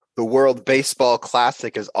The World Baseball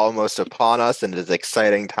Classic is almost upon us, and it is an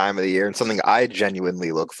exciting time of the year and something I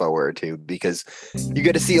genuinely look forward to because you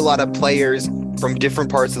get to see a lot of players from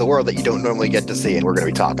different parts of the world that you don't normally get to see, and we're going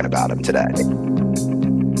to be talking about them today.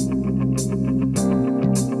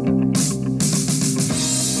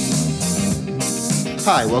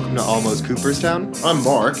 Hi, welcome to Almost Cooperstown. I'm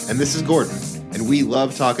Mark, and this is Gordon, and we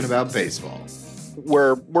love talking about baseball.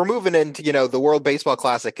 We're moving into, the World Baseball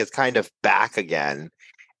Classic is kind of back again.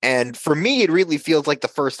 And for me, it really feels like the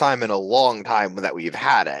first time in a long time that we've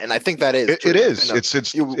had it. And I think that is true. It is. It's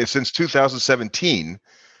since 2017.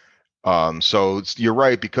 So you're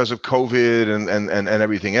right, because of COVID and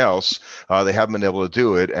everything else, they haven't been able to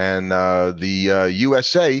do it. And the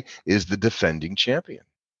USA is the defending champion.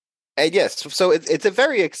 And yes, so it's a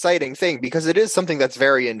very exciting thing because it is something that's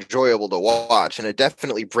very enjoyable to watch. And it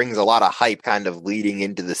definitely brings a lot of hype kind of leading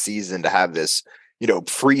into the season to have this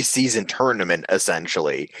preseason tournament,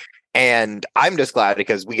 essentially. And I'm just glad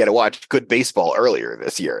because we get to watch good baseball earlier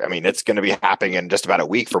this year. I mean, it's going to be happening in just about a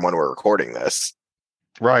week from when we're recording this.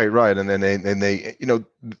 Right. And then they,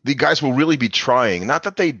 the guys will really be trying. Not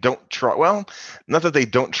that they don't try. Well, not that they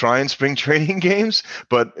don't try in spring training games,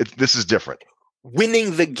 but this is different.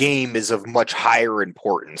 Winning the game is of much higher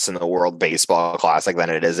importance in the World Baseball Classic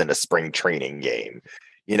than it is in a spring training game.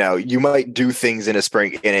 You might do things in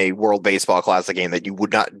a World Baseball Classic game that you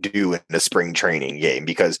would not do in a spring training game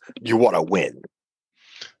because you want to win.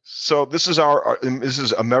 So this is this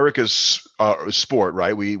is America's sport,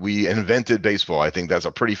 right? We invented baseball. I think that's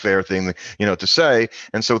a pretty fair thing, to say.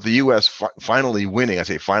 And so the U.S. finally winning, I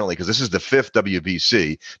say finally, because this is the fifth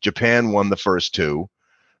WBC. Japan won the first two.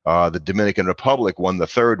 The Dominican Republic won the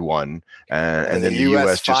third one, and then the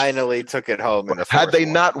U.S. finally took it home. Had they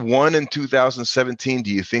not won in 2017, do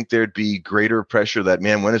you think there'd be greater pressure that,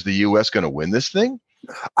 man, when is the U.S. going to win this thing?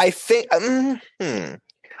 I think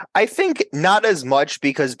not as much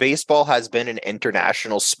because baseball has been an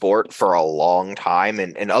international sport for a long time,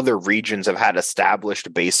 and other regions have had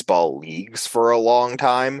established baseball leagues for a long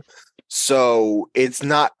time. So it's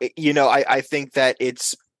not, I think that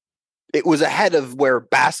it was ahead of where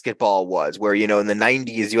basketball was, where, in the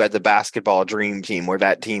 90s, you had the basketball dream team where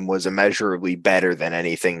that team was immeasurably better than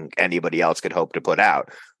anything anybody else could hope to put out.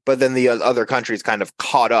 But then the other countries kind of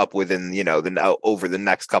caught up within, over the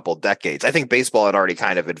next couple decades. I think baseball had already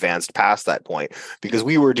kind of advanced past that point because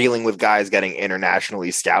we were dealing with guys getting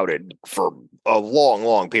internationally scouted for a long,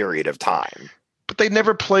 long period of time. But they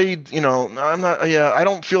never played, I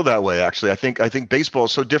don't feel that way, actually. I think baseball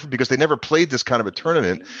is so different because they never played this kind of a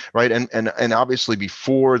tournament, right? And obviously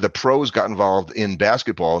before the pros got involved in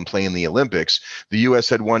basketball and playing the Olympics, the U.S.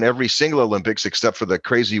 had won every single Olympics except for the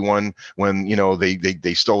crazy one when,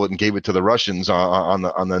 they stole it and gave it to the Russians on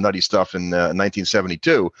the nutty stuff in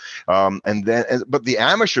 1972. But the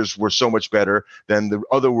amateurs were so much better than the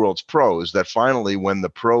other world's pros that finally when the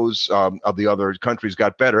pros of the other countries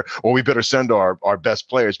got better, well, we better send our best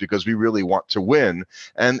players because we really want to win.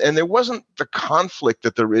 And there wasn't the conflict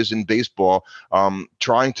that there is in baseball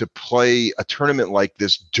trying to play a tournament like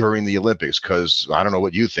this during the Olympics, because I don't know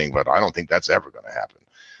what you think, but I don't think that's ever going to happen.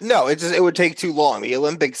 No, it would take too long. The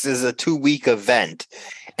Olympics is a 2-week event,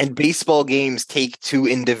 and baseball games take too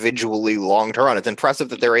individually long to run. It's impressive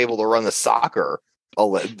that they're able to run the soccer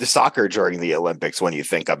during the Olympics when you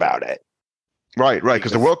think about it. Right,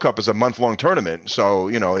 because the World Cup is a month-long tournament. So,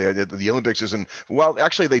 the Olympics isn't, well,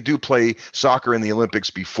 actually they do play soccer in the Olympics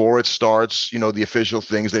before it starts, the official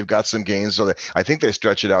things. They've got some games. So I think they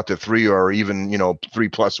stretch it out to 3 or even,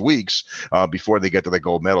 3+ weeks before they get to the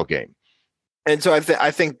gold medal game. And so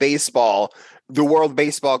I think baseball, the World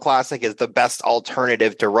Baseball Classic is the best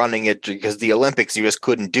alternative to running it because the Olympics, you just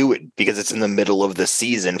couldn't do it because it's in the middle of the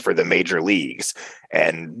season for the major leagues.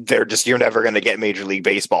 And you're never going to get Major League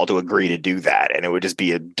Baseball to agree to do that. And it would just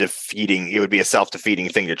be a self-defeating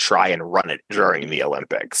thing to try and run it during the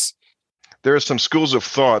Olympics. There are some schools of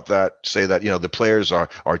thought that say that, the players are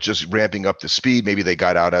just ramping up the speed. Maybe they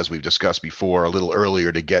got out, as we've discussed before, a little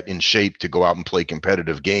earlier to get in shape to go out and play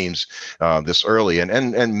competitive games this early.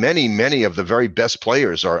 And many of the very best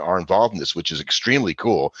players are involved in this, which is extremely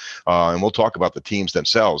cool. And we'll talk about the teams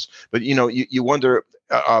themselves. But, you wonder,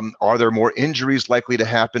 are there more injuries likely to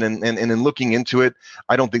happen? And in looking into it,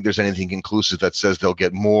 I don't think there's anything conclusive that says they'll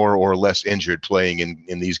get more or less injured playing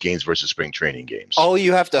in these games versus spring training games. All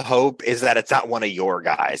you have to hope is that it's not one of your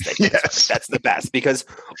guys. Yes. That's the best, because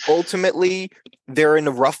ultimately they're in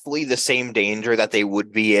roughly the same danger that they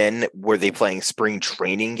would be in were they playing spring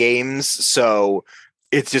training games. So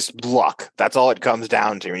it's just luck. That's all it comes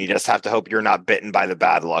down to. And you just have to hope you're not bitten by the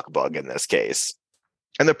bad luck bug in this case.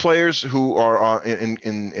 And the players who are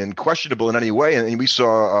in questionable in any way, and we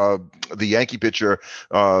saw the Yankee pitcher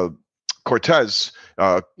Cortez,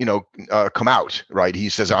 come out, right? He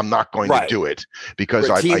says, "I'm not going to Right. do it because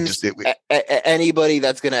But I teams, just it, anybody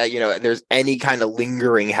that's gonna, there's any kind of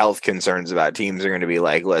lingering health concerns about teams are going to be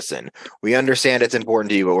like, listen, we understand it's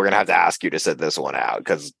important to you, but we're going to have to ask you to sit this one out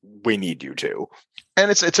because we need you to. And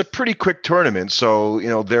it's a pretty quick tournament. So,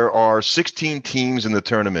 there are 16 teams in the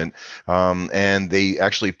tournament, and they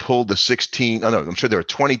actually pulled the 16. Oh, no, I'm sure there are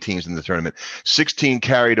 20 teams in the tournament. 16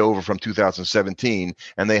 carried over from 2017,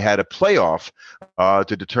 and they had a playoff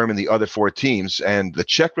to determine the other 4 teams. And the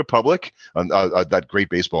Czech Republic, that great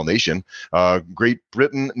baseball nation, Great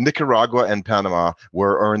Britain, Nicaragua, and Panama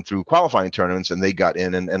were earned through qualifying tournaments, and they got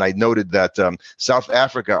in. And I noted that South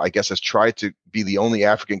Africa, I guess, has tried to be the only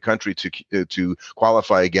African country to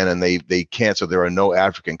qualify again, and they can't. So there are no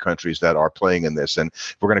African countries that are playing in this. And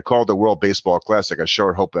if we're going to call it the World Baseball Classic, I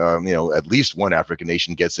sure hope at least one African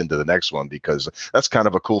nation gets into the next one, because that's kind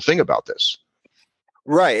of a cool thing about this.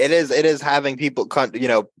 Right. It is having people,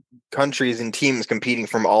 countries and teams competing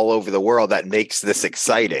from all over the world that makes this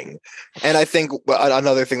exciting. And I think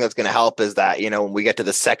another thing that's going to help is that, when we get to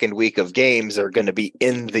the second week of games, they're going to be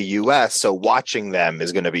in the US. So watching them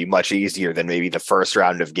is going to be much easier than maybe the first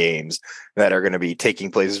round of games that are going to be taking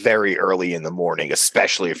place very early in the morning,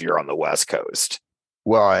 especially if you're on the West Coast.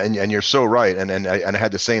 Well, and you're so right, and I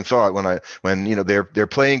had the same thought when they're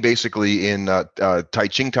playing basically in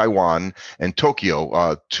Taichung, Taiwan, and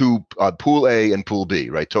Tokyo, Pool A and Pool B,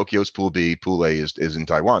 right? Tokyo's Pool B, Pool A is in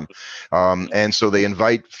Taiwan, and so they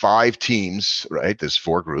invite 5 teams, right? There's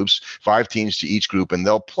 4 groups, 5 teams to each group, and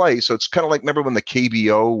they'll play. So it's kind of like, remember when the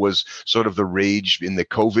KBO was sort of the rage in the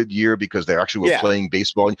COVID year, because they actually were playing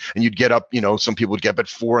baseball, and you'd get up, some people would get up at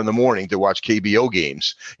 4 a.m. to watch KBO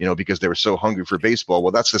games, because they were so hungry for baseball. Well,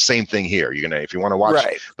 that's the same thing here. If you want to watch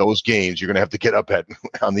those games, you're going to have to get up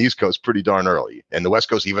on the East Coast pretty darn early, and the West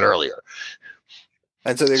Coast even earlier.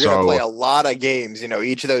 And so they're going to play a lot of games.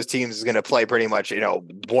 Each of those teams is going to play pretty much,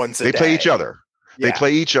 once a day. They play each other. Yeah. They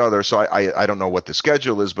play each other. So I don't know what the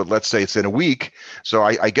schedule is, but let's say it's in a week. So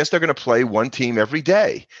I guess they're going to play one team every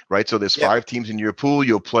day, right? So there's 5 teams in your pool.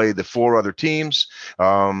 You'll play the 4 other teams.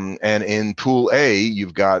 And in Pool A,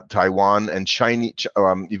 you've got Taiwan and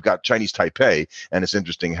you've got Chinese Taipei. And it's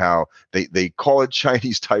interesting how they call it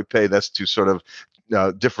Chinese Taipei. That's to sort of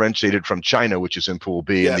differentiated from China, which is in Pool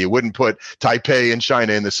B, and you wouldn't put Taipei and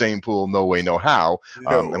China in the same pool. No way, no how.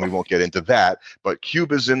 No. And we won't get into that. But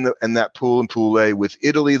Cuba's in that pool, in Pool A, with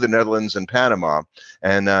Italy, the Netherlands, and Panama.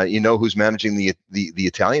 And who's managing the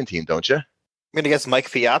Italian team, don't you? I'm going to guess Mike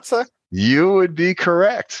Piazza. You would be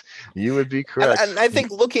correct. And I think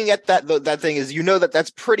looking at that thing is,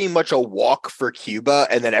 that's pretty much a walk for Cuba,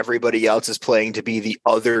 and then everybody else is playing to be the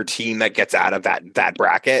other team that gets out of that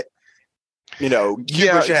bracket.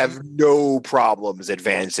 Cuba should have no problems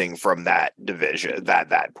advancing from that division,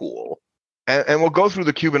 that pool. And we'll go through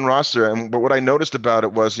the Cuban roster. But what I noticed about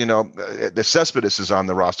it was, the Cespedes is on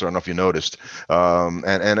the roster. I don't know if you noticed,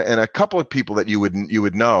 and a couple of people that you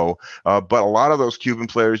would know, but a lot of those Cuban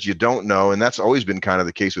players you don't know, and that's always been kind of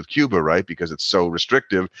the case with Cuba, right? Because it's so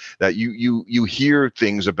restrictive that you hear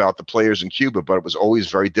things about the players in Cuba, but it was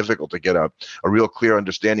always very difficult to get a real clear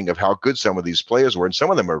understanding of how good some of these players were, and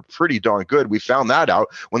some of them are pretty darn good. We found that out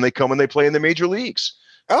when they come and they play in the major leagues.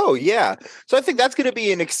 Oh, yeah. So I think that's going to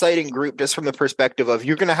be an exciting group, just from the perspective of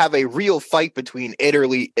you're going to have a real fight between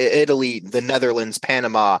Italy, the Netherlands,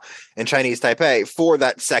 Panama, and Chinese Taipei for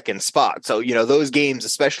that second spot. So, those games,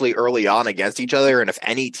 especially early on, against each other, and if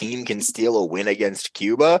any team can steal a win against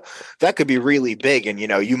Cuba, that could be really big. And,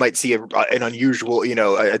 you might see an unusual,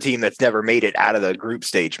 a team that's never made it out of the group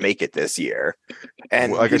stage make it this year.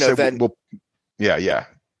 And, like I said, yeah.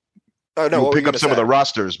 Oh, no, you'll pick up some of the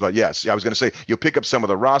rosters, but yes, I was going to say you'll pick up some of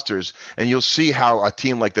the rosters, and you'll see how a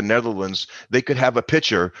team like the Netherlands, they could have a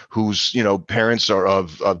pitcher whose parents are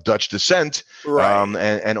of Dutch descent, right.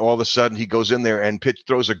 And all of a sudden he goes in there and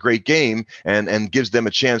throws a great game and gives them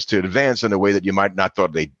a chance to advance in a way that you might not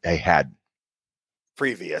thought they had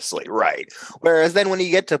previously, right? Whereas then when you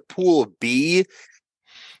get to Pool B,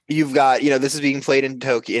 you've got, this is being played in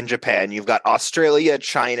Tokyo, in Japan. You've got Australia,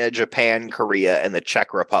 China, Japan, Korea, and the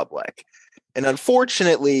Czech Republic. And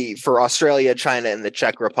unfortunately for Australia, China, and the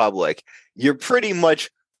Czech Republic, you're pretty much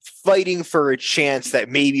fighting for a chance that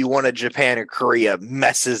maybe one of Japan or Korea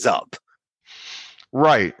messes up.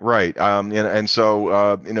 Right. And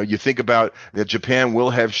so, you think about that Japan will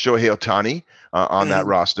have Shohei Ohtani on that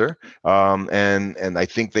roster. And I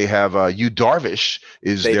think they have Yu Darvish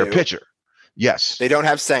is their pitcher. Yes. They don't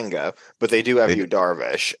have Senga, but they do have Yu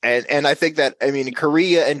Darvish. And I think that, I mean,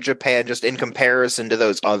 Korea and Japan, just in comparison to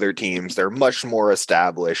those other teams, they're much more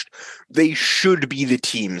established. They should be the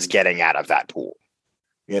teams getting out of that pool.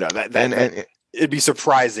 It'd be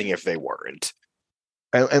surprising if they weren't.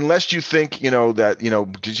 Unless you think, gee,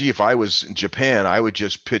 if I was in Japan, I would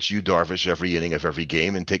just pitch Yu Darvish every inning of every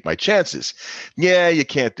game and take my chances. Yeah, you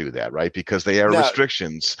can't do that, right? Because they are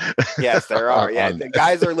restrictions. Yes, there are. Yeah, the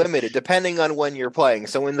guys are limited depending on when you're playing.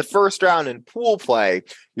 So in the first round in pool play,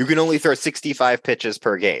 you can only throw 65 pitches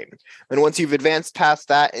per game. And once you've advanced past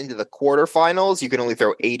that into the quarterfinals, you can only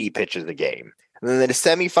throw 80 pitches a game. And then the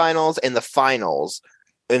semifinals and the finals,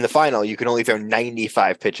 in the final, you can only throw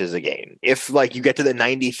 95 pitches a game. If you get to the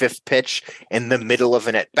 95th pitch in the middle of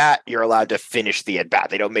an at bat, you're allowed to finish the at bat.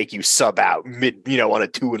 They don't make you sub out on a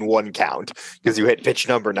 2-1 count because you hit pitch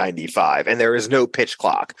number 95, and there is no pitch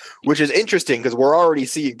clock, which is interesting because we're already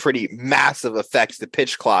seeing pretty massive effects the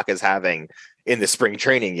pitch clock is having in the spring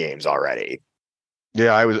training games already.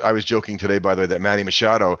 Yeah, I was joking today, by the way, that Manny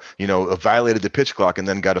Machado, violated the pitch clock and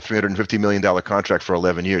then got a $350 million contract for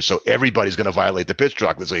 11 years. So everybody's going to violate the pitch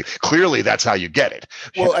clock. Clearly, that's how you get it.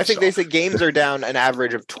 Well, I think they said games are down an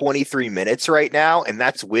average of 23 minutes right now, and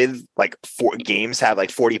that's with 4 games have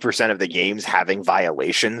 40% of the games having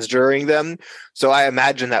violations during them. So I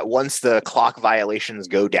imagine that once the clock violations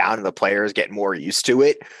go down and the players get more used to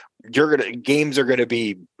it, it's going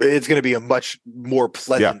to be a much more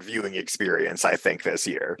pleasant viewing experience, I think, this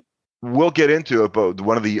year. We'll get into it, but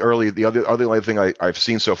one of the other thing I've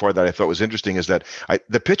seen so far that I thought was interesting is that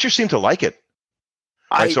the pitchers seem to like it.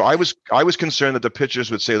 Right? So I was concerned that the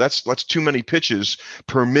pitchers would say that's too many pitches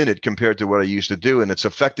per minute compared to what I used to do, and it's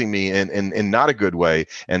affecting me in not a good way.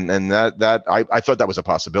 And that I thought that was a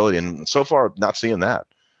possibility, and so far not seeing that.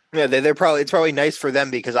 Yeah, it's probably nice for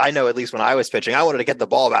them because I know at least when I was pitching, I wanted to get the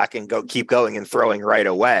ball back and keep going and throwing right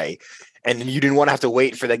away. And you didn't want to have to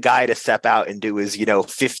wait for the guy to step out and do his,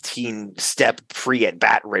 15-step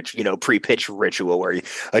pre-at-bat pre-pitch ritual where he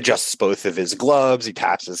adjusts both of his gloves, he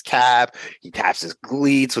taps his cap, he taps his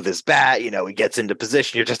cleats with his bat, he gets into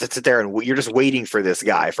position. You're just to sit there and you're just waiting for this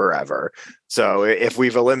guy forever. So if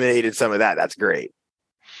we've eliminated some of that, that's great.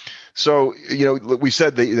 So, we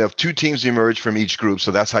said that you have 2 teams emerge from each group. So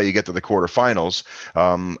that's how you get to the quarterfinals.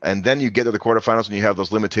 And then you get to the quarterfinals and you have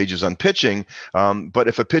those limitations on pitching. But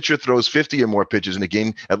if a pitcher throws 50 or more pitches in a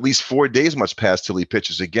game, at least 4 days must pass till he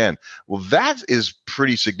pitches again. Well, that is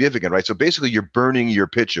pretty significant, right? So basically you're burning your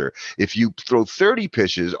pitcher. If you throw 30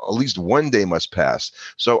 pitches, at least 1 day must pass.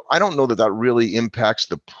 So I don't know that really impacts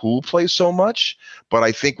the pool play so much. But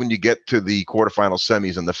I think when you get to the quarterfinals,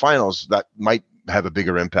 semis, and the finals, that might have a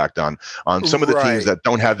bigger impact on some of the teams that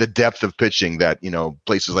don't have the depth of pitching that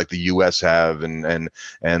places like the U.S. have, and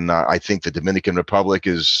I think the Dominican Republic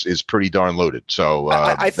is pretty darn loaded. So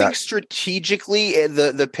I think strategically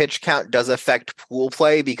the pitch count does affect pool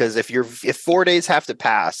play because if 4 days have to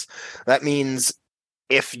pass, that means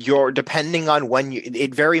if you're depending on when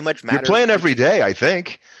it very much matters. You're playing every day, I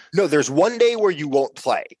think. No, there's 1 day where you won't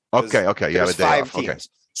play. Okay, you have a day 5 off. Teams. Okay.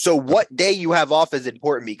 So what day you have off is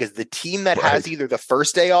important because the team that has either the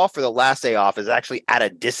first day off or the last day off is actually at a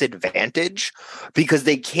disadvantage because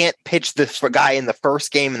they can't pitch the guy in the first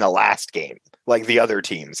game and the last game like the other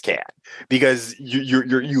teams can because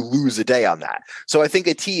you lose a day on that. So I think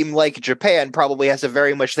a team like Japan probably has to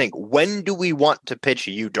very much think, when do we want to pitch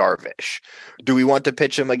Yu Darvish? Do we want to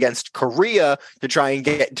pitch him against Korea to try and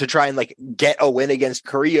get a win against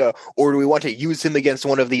Korea, or do we want to use him against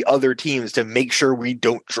one of the other teams to make sure we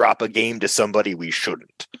don't drop a game to somebody we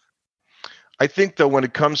shouldn't? I think, though, when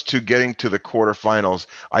it comes to getting to the quarterfinals,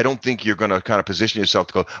 I don't think you're going to kind of position yourself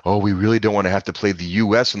to go, oh, we really don't want to have to play the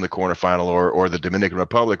U.S. in the quarterfinal or the Dominican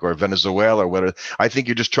Republic or Venezuela or whatever. I think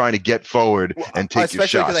you're just trying to get forward and take your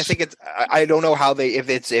shots. Especially because I think I don't know how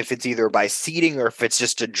if it's either by seeding or if it's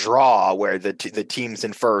just a draw where the teams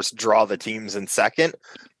in first draw the teams in second,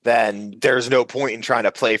 then there's no point in trying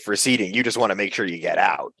to play for seeding. You just want to make sure you get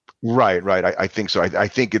out. Right. I think so. I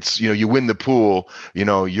think it's, you win the pool,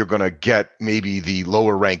 you're going to get maybe the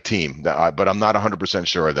lower ranked team, but I'm not 100%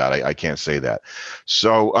 sure of that. I can't say that.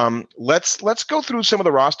 So let's go through some of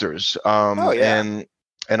the rosters.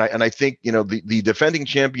 And I think, the defending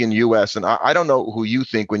champion U.S., and I don't know who you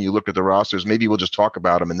think when you look at the rosters. Maybe we'll just talk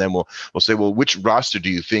about them and then we'll say, well, which roster do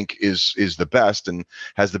you think is the best and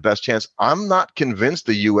has the best chance? I'm not convinced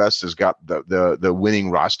the U.S. has got the winning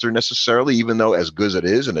roster necessarily, even though as good as it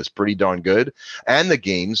is, and it's pretty darn good. And the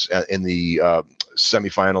games in the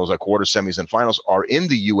semifinals, quarter semis and finals are in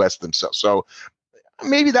the U.S. themselves. So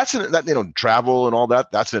maybe that's travel and all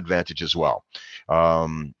that, that's an advantage as well.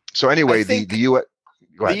 So anyway, the U.S.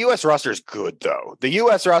 Go The ahead. U.S. roster is good, though. The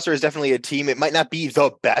U.S. roster is definitely a team. It might not be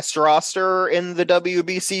the best roster in the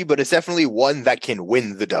WBC, but it's definitely one that can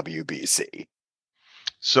win the WBC.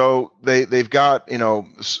 So they've got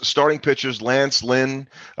starting pitchers Lance Lynn,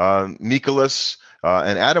 Mikolas,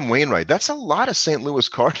 and Adam Wainwright. That's a lot of St. Louis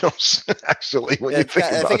Cardinals, actually, when you think I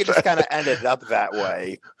about think it just that. kind of ended up that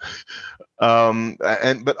way. And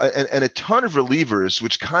a ton of relievers,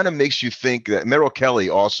 which kind of makes you think that Merrill Kelly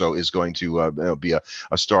also is going to be a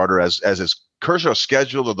starter as is Kershaw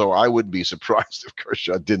scheduled. Although I wouldn't be surprised if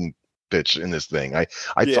Kershaw didn't pitch in this thing. I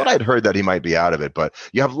thought I'd heard that he might be out of it, but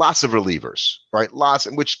you have lots of relievers, right? Lots,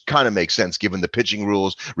 which kind of makes sense given the pitching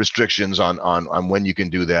rules, restrictions on when you can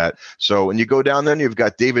do that. So when you go down there, you've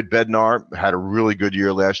got David Bednar, had a really good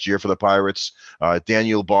year last year for the Pirates.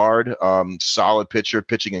 Daniel Bard, solid pitcher,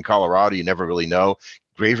 pitching in Colorado. You never really know.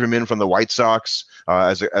 Graverman from the White Sox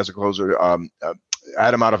as a closer.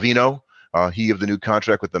 Adam Ottavino, he of the new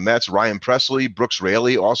contract with the Mets. Ryan Presley, Brooks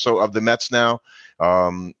Raley, also of the Mets now.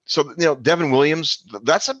 So Devin Williams,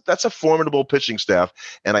 that's a formidable pitching staff,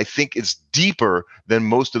 and I think it's deeper than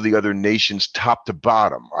most of the other nations, top to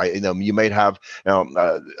bottom. You might have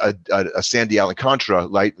a Sandy Alcantara,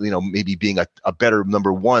 like maybe being a better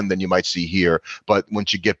number one than you might see here, but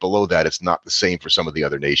once you get below that, it's not the same for some of the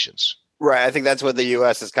other nations. Right. I think that's what the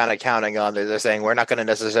U.S. is kind of counting on. They're saying we're not going to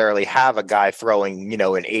necessarily have a guy throwing, an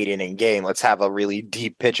 8-inning game. Let's have a really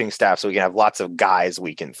deep pitching staff so we can have lots of guys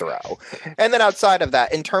we can throw. And then outside of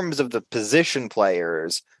that, in terms of the position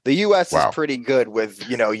players, the U.S. is pretty good with,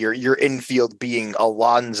 your infield being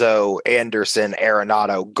Alonso, Anderson,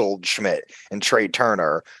 Arenado, Goldschmidt, and Trey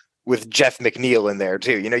Turner, with Jeff McNeil in there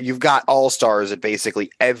too. You've got all-stars at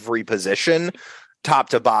basically every position, top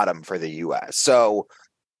to bottom for the U.S. So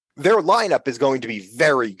their lineup is going to be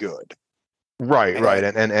very good. Right.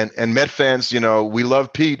 And Met fans, we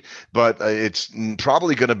love Pete, but it's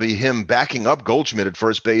probably going to be him backing up Goldschmidt at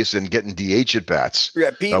first base and getting DH at bats.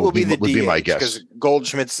 Yeah, Pete will be the DH, be my guess, because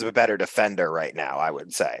Goldschmidt's a better defender right now, I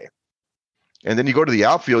would say. And then you go to the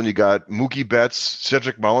outfield and you got Mookie Betts,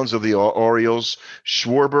 Cedric Mullins of the Orioles,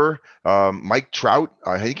 Schwarber, Mike Trout.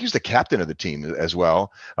 I think he's the captain of the team as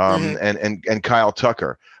well. And Kyle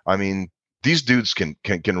Tucker. I mean, these dudes can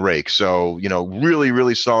rake. So, really,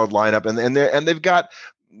 really solid lineup. And they've got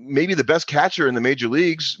maybe the best catcher in the major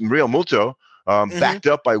leagues, Real Muto, backed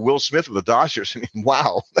up by Will Smith of the Dodgers. I mean,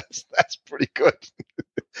 wow, that's pretty good.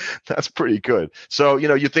 That's pretty good. So,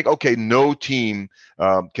 you think, okay, no team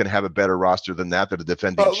can have a better roster than that. They're the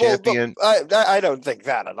defending champion. I don't think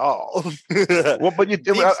that at all. Well, but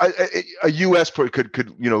a U.S.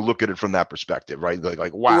 could look at it from that perspective, right?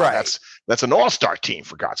 Like wow, right. That's an all-star team,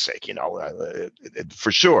 for God's sake,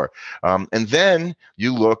 for sure. And then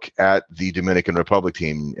you look at the Dominican Republic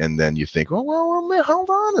team, and then you think, oh, well, hold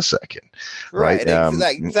on a second, right?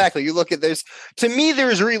 Exactly. You look at to me,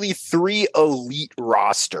 there's really three elite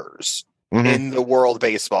rosters in the World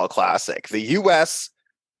Baseball Classic: the U.S.,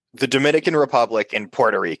 the Dominican Republic, and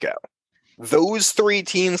Puerto Rico. Those three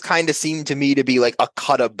teams kind of seem to me to be like a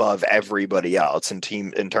cut above everybody else in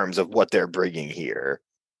terms of what they're bringing here.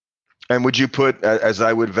 And would you put, as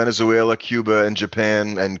I would, Venezuela, Cuba, and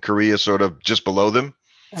Japan and Korea sort of just below them?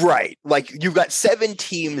 Right. Like, you've got 7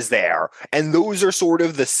 teams there, and those are sort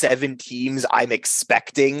of the 7 teams I'm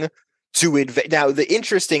expecting to advance. Now, the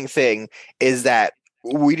interesting thing is that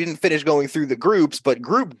we didn't finish going through the groups, but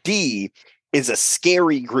Group D is a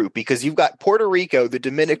scary group because you've got Puerto Rico, the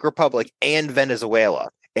Dominican Republic, and Venezuela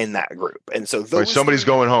in that group. And so somebody's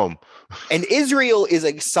going home. And Israel is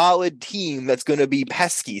a solid team that's going to be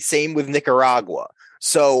pesky. Same with Nicaragua.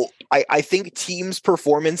 So I think teams'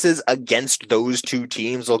 performances against those two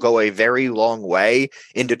teams will go a very long way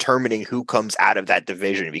in determining who comes out of that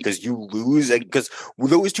division, because because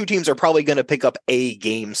those two teams are probably going to pick up a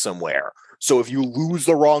game somewhere. So if you lose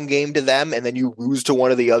the wrong game to them and then you lose to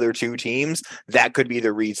one of the other two teams, that could be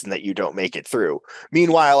the reason that you don't make it through.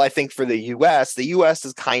 Meanwhile, I think for the U.S.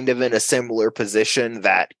 is kind of in a similar position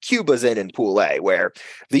that Cuba's in Pool A, where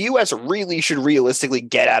the U.S. really should realistically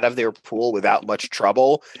get out of their pool without much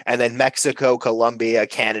trouble. And then Mexico, Colombia,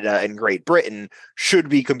 Canada, and Great Britain should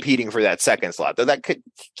be competing for that second slot. Though that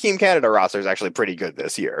Team Canada roster is actually pretty good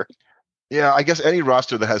this year. Yeah, I guess any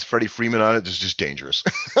roster that has Freddie Freeman on it is just dangerous.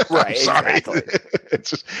 Right, exactly.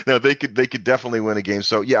 It's just, they could definitely win a game.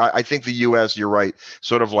 So yeah, I think the U.S. You're right,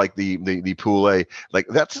 sort of like the Pool A. Like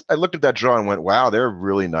I looked at that draw and went, wow, they're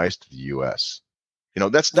really nice to the U.S.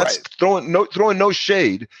 That's Right. throwing no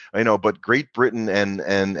shade, but Great Britain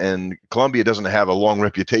and Colombia doesn't have a long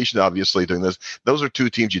reputation, obviously, doing this. Those are two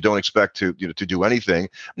teams you don't expect to do anything.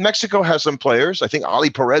 Mexico has some players. I think Ali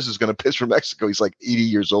Perez is going to pitch for Mexico. He's like 80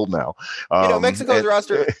 years old now. Mexico's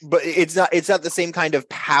roster, but it's not the same kind of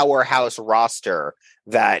powerhouse roster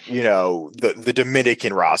that the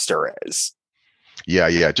Dominican roster is.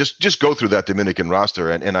 Yeah. Just go through that Dominican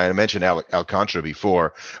roster, and I mentioned Alcantara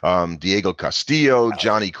before, Diego Castillo,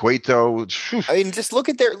 Johnny Cueto. I mean, just look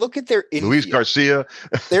at their infield. Luis Garcia.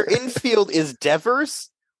 Their infield is Devers,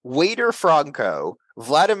 Wader Franco,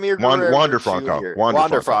 Vladimir Guerrero Wander Jr., Franco,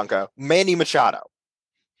 Wander Franco, Manny Machado,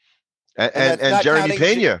 and Jeremy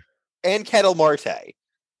Pena and Ketel Marte.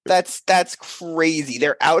 That's crazy.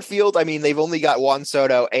 Their outfield, I mean, they've only got Juan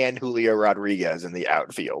Soto and Julio Rodriguez in the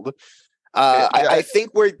outfield. I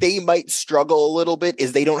think where they might struggle a little bit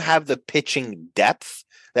is they don't have the pitching depth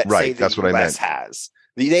that say the US has.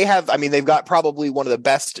 They have, I mean, they've got probably one of the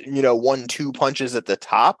best, 1-2 punches at the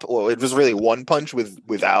top. Well, it was really one punch with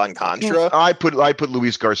Alcantara. I put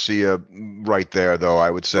Luis Garcia right there, though. I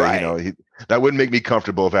would say, right. That wouldn't make me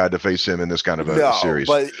comfortable if I had to face him in this kind of a series.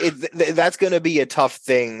 But that's going to be a tough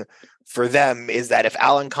thing for them, is that if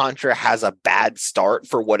Alcantara has a bad start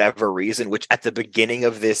for whatever reason, which at the beginning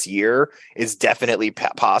of this year is definitely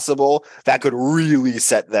possible, that could really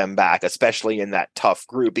set them back, especially in that tough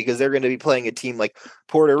group, because they're going to be playing a team like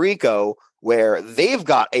Puerto Rico, where they've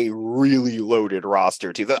got a really loaded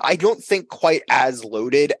roster too. I don't think quite as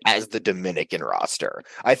loaded as the Dominican roster.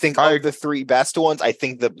 I think of the three best ones, I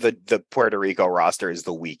think the Puerto Rico roster is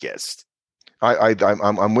the weakest.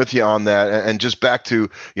 I'm with you on that, and just back to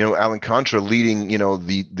Alcantara leading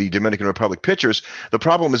the Dominican Republic pitchers. The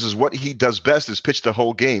problem is what he does best is pitch the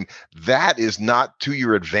whole game. That is not to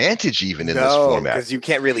your advantage even in this format, because you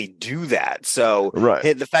can't really do that. So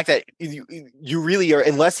right. The fact that you really are,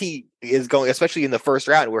 unless he is going, especially in the first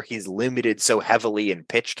round where he's limited so heavily in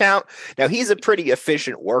pitch count. Now he's a pretty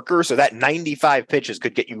efficient worker, so that 95 pitches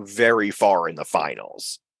could get you very far in the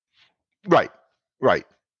finals. Right.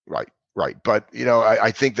 But,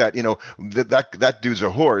 I think that, that dude's a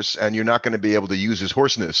horse, and you're not going to be able to use his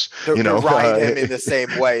horseness, to ride him in the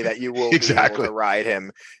same way that you will exactly. be able to ride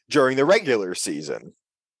him during the regular season.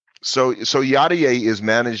 So Yadier is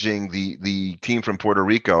managing the team from Puerto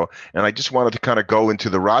Rico, and I just wanted to kind of go into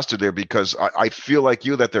the roster there, because I feel like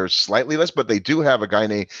you that they're slightly less, but they do have a guy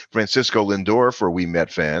named Francisco Lindor for We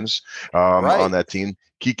Met fans on that team.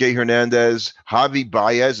 Kike Hernandez, Javi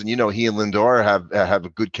Baez, and he and Lindor have a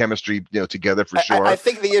good chemistry, together for sure. I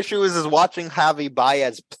think the issue is watching Javi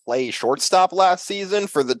Baez play shortstop last season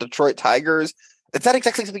for the Detroit Tigers. It's not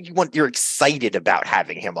exactly something you're excited about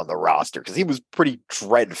having him on the roster, because he was pretty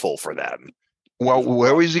dreadful for them. Well,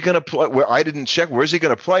 where is he going to play? I didn't check. Where's he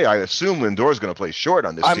going to play? I assume Lindor is going to play short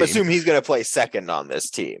on this team. I'm assuming he's going to play second on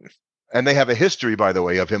this team. And they have a history, by the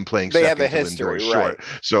way, of him playing second to Lindor short,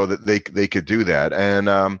 so that they could do that. And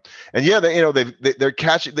yeah, they're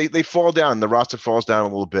catching. They fall down. The roster falls down a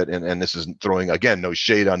little bit, and this isn't throwing, again, no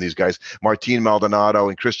shade on these guys. Martin Maldonado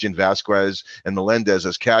and Christian Vasquez and Melendez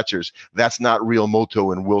as catchers. That's not Real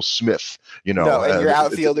Moto and Will Smith. No, and your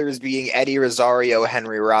outfielders being Eddie Rosario,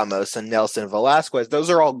 Henry Ramos, and Nelson Velasquez. Those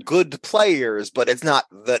are all good players, but it's not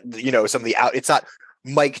some of the out. It's not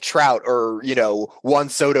Mike Trout or Juan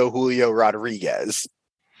Soto, Julio Rodriguez.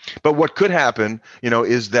 But what could happen,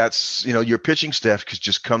 is that your pitching staff could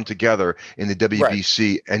just come together in the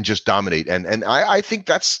WBC and just dominate, and I think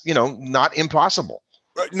that's not impossible.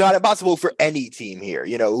 Not impossible for any team here.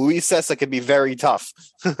 Luis Cessa could be very tough.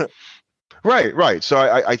 Right. So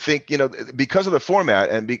I think because of the format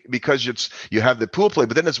and because you have the pool play,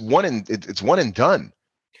 but then it's one and done.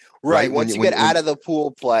 Right. Once you get out of the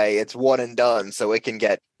pool play, it's one and done. So it can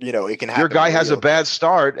get, it can happen. Your guy has a bad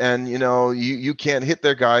start, and you can't hit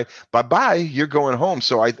their guy. Bye. You're going home.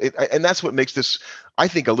 So and that's what makes this, I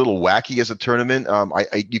think, a little wacky as a tournament.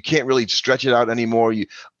 You can't really stretch it out anymore.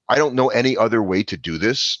 I don't know any other way to do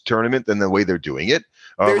this tournament than the way they're doing it.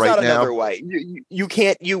 There's right not now. Another way.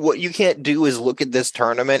 What you can't do is look at this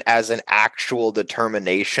tournament as an actual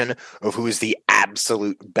determination of who is the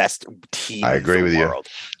absolute best team. I agree with world.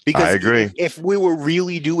 you. Because I agree. If we were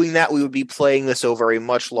really doing that, we would be playing this over a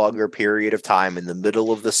much longer period of time in the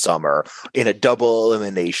middle of the summer in a double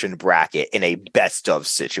elimination bracket in a best of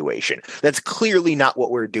situation. That's clearly not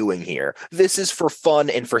what we're doing here. This is for fun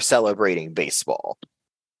and for celebrating baseball.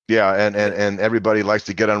 Yeah, and everybody likes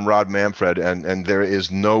to get on Rod Manfred, and there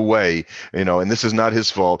is no way, and this is not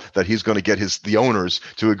his fault, that he's going to get the owners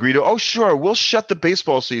to agree to, oh sure, we'll shut the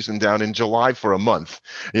baseball season down in July for a month,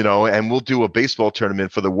 and we'll do a baseball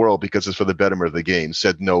tournament for the world because it's for the betterment of the game.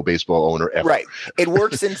 Said no baseball owner ever. Right. It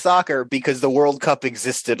works in soccer because the World Cup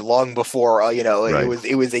existed long before, Right.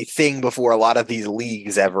 it was a thing before a lot of these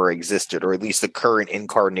leagues ever existed, or at least the current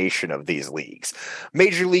incarnation of these leagues.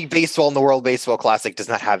 Major League Baseball and the World Baseball Classic does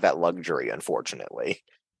not have that luxury, unfortunately.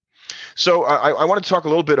 So I want to talk a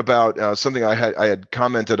little bit about something I had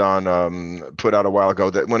commented on, put out a while ago,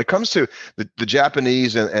 that when it comes to the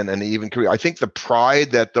Japanese and even Korea, I think the pride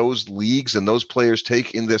that those leagues and those players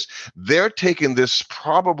take in this, they're taking this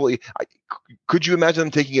probably. Could you imagine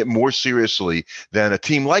them taking it more seriously than a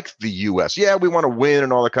team like the U.S.? Yeah, we want to win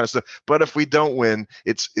and all that kind of stuff, but if we don't win,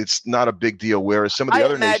 it's not a big deal. Whereas some of the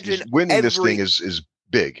other nations, winning this thing is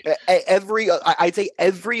big. I'd say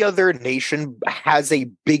every other nation has a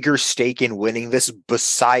bigger stake in winning this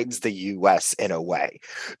besides the US in a way,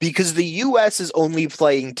 because the US is only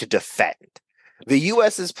playing to defend. The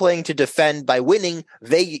US is playing to defend. By winning,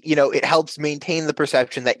 it helps maintain the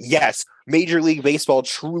perception that yes, Major League Baseball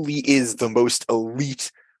truly is the most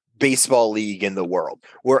elite baseball league in the world,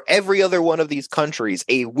 where every other one of these countries,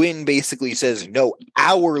 a win basically says, no,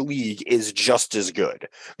 our league is just as good.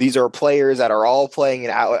 These are players that are all playing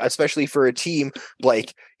it out, especially for a team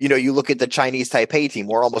like, you look at the Chinese Taipei team,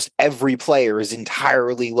 where almost every player is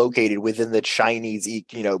entirely located within the Chinese,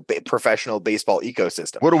 professional baseball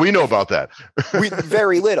ecosystem. What do we know about that?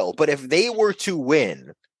 Very little. But if they were to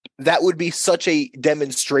win, that would be such a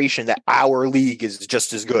demonstration that our league is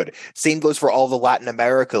just as good. Same goes for all the Latin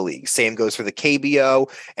America leagues. Same goes for the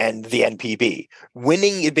KBO and the NPB.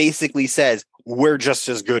 Winning, it basically says we're just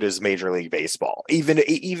as good as Major League Baseball. Even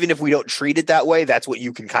if we don't treat it that way, that's what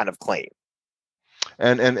you can kind of claim.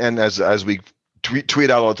 And as we tweet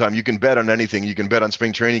out all the time, you can bet on anything. You can bet on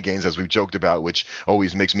spring training games, as we've joked about, which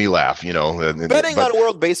always makes me laugh. Betting on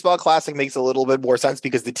World Baseball Classic makes a little bit more sense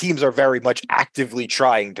because the teams are very much actively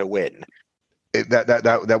trying to win.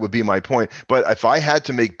 That would be my point. But if I had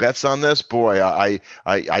to make bets on this, boy, I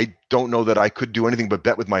don't know that I could do anything but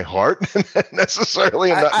bet with my heart necessarily,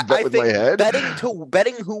 and not bet with my head.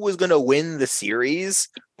 Betting who was going to win the series,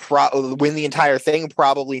 win the entire thing,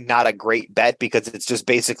 probably not a great bet because it's just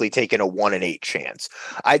basically taking a 1 in 8 chance.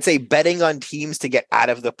 I'd say betting on teams to get out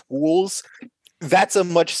of the pools, that's a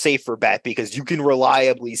much safer bet because you can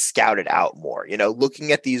reliably scout it out more.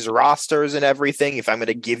 Looking at these rosters and everything, if I'm going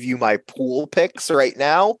to give you my pool picks right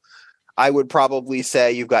now, I would probably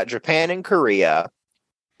say you've got Japan and Korea,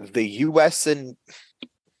 the US and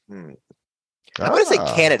I'm going to say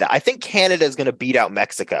Canada. I think Canada is going to beat out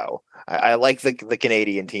Mexico. I like the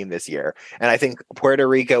Canadian team this year, and I think Puerto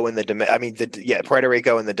Rico and Puerto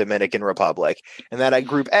Rico and the Dominican Republic. And then at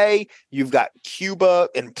Group A, you've got Cuba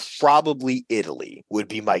and probably Italy would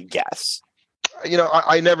be my guess.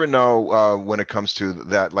 I never know when it comes to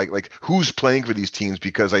that, like who's playing for these teams,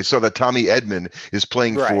 because I saw that Tommy Edman is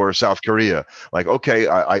playing for South Korea. Like, okay,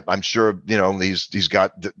 I'm sure he's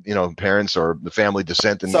got parents or the family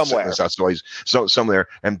descent in somewhere. South, so he's somewhere.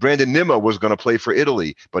 And Brandon Nimmo was going to play for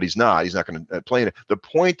Italy, but he's not. He's not going to play in it. The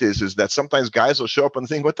point is that sometimes guys will show up and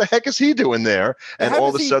think, what the heck is he doing there? And all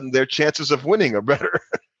of a sudden, their chances of winning are better.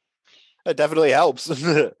 It definitely helps.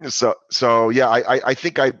 So yeah, I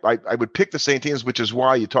think I would pick the same teams, which is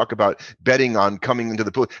why you talk about betting on coming into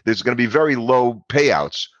the pool. There's going to be very low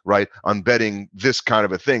payouts, right, on betting this kind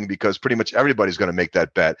of a thing, because pretty much everybody's going to make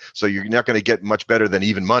that bet. So you're not going to get much better than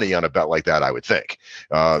even money on a bet like that, I would think.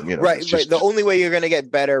 Right. The only way you're going to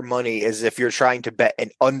get better money is if you're trying to bet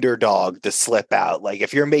an underdog to slip out. Like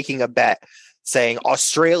if you're making a bet saying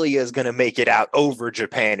Australia is going to make it out over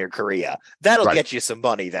Japan or Korea, that'll get you some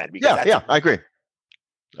money then. Yeah, I agree.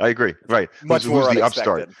 Right. Much who's more the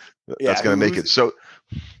upstart that's going to make it. So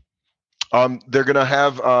they're going to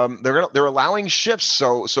have they're allowing shifts.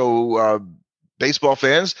 So baseball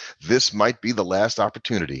fans, this might be the last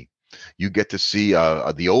opportunity. You get to see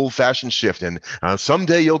the old-fashioned shift, and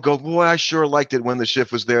someday you'll go, boy, I sure liked it when the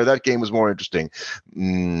shift was there. That game was more interesting.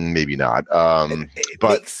 Maybe not. It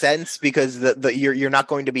makes sense because you're not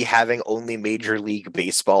going to be having only Major League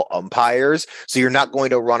Baseball umpires, so you're not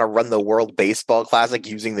going to run the World Baseball Classic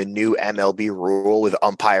using the new MLB rule with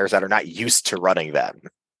umpires that are not used to running them.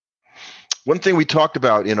 One thing we talked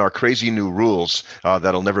about in our crazy new rules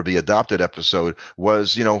that'll never be adopted episode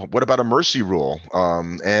was, what about a mercy rule?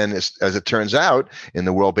 And as it turns out, in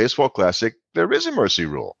the World Baseball Classic, there is a mercy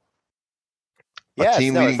rule. Yes,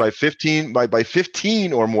 team leading by 15 by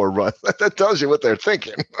 15 or more runs. That tells you what they're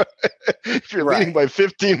thinking. If you're leading by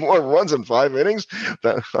 15 more runs in 5 innings,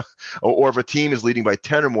 or if a team is leading by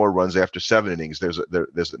 10 or more runs after 7 innings, there's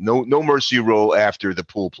no mercy rule after the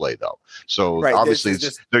pool play though. So obviously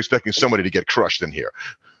they're expecting somebody to get crushed in here.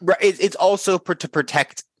 Right. It's also to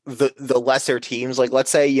protect the lesser teams. Like,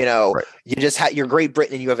 let's say, you just had your Great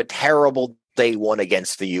Britain and you have a terrible day 1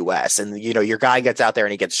 against the US, and your guy gets out there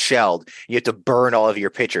and he gets shelled. You have to burn all of your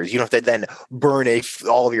pitchers. You don't have to then burn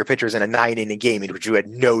all of your pitchers in a 9-inning game in which you had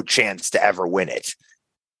no chance to ever win it.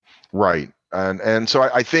 Right. And so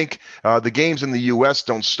I think the games in the U.S.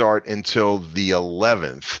 don't start until the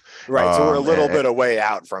 11th. Right, so we're a little bit away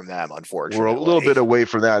out from them, unfortunately. We're a little bit away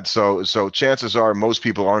from that. So chances are most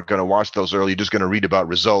people aren't going to watch those early. You're just going to read about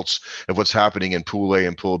results of what's happening in Pool A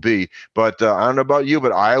and Pool B. But I don't know about you,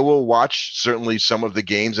 but I will watch certainly some of the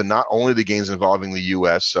games, and not only the games involving the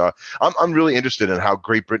U.S. I'm really interested in how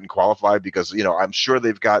Great Britain qualified because, I'm sure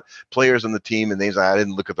they've got players on the team and names. I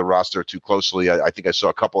didn't look at the roster too closely. I think I saw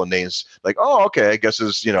a couple of names like, oh, okay, I guess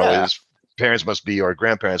his parents must be or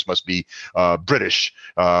grandparents must be British,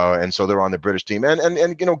 and so they're on the British team.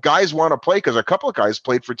 And guys want to play because a couple of guys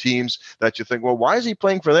played for teams that you think, well, why is he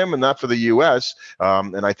playing for them and not for the U.S.?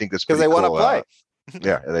 And I think that's because they want to play.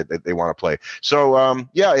 Yeah, they want to play. So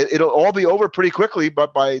it'll all be over pretty quickly,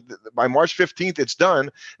 but by March 15th it's done,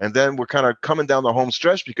 and then we're kind of coming down the home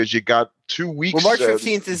stretch because you got 2 weeks. Well, March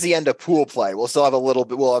 15th is the end of pool play. We'll still have a little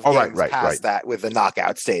bit. We'll have games past that with the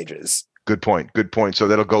knockout stages. Good point. So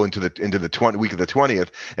that'll go into the week of the 20th,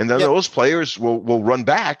 and then those players will run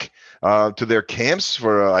back to their camps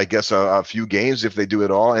for I guess a few games if they do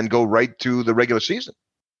it all, and go right to the regular season.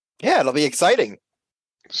 Yeah, it'll be exciting.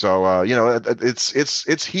 So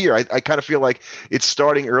it's here. I kind of feel like it's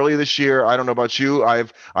starting early this year. I don't know about you.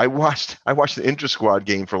 I watched the intra-squad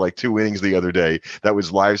game for like 2 innings the other day. That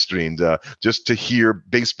was live streamed just to hear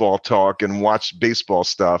baseball talk and watch baseball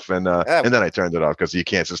stuff. And then I turned it off because you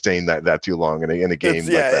can't sustain that too long in a game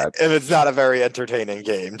like that. And it's not a very entertaining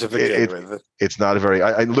game to begin with. It's not a very.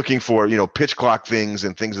 I'm looking for pitch clock things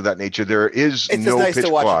and things of that nature. There is it's no nice pitch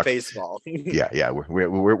to watch clock. Baseball. Yeah.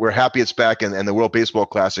 We're happy it's back, and the World Baseball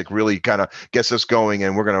Classic really kind of gets us going,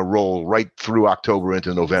 and we're going to roll right through October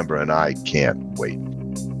into November, and I can't wait.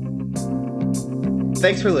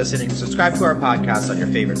 Thanks for listening. Subscribe to our podcast on your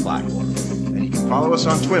favorite platform. And you can follow us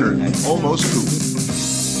on Twitter at AlmostCoop.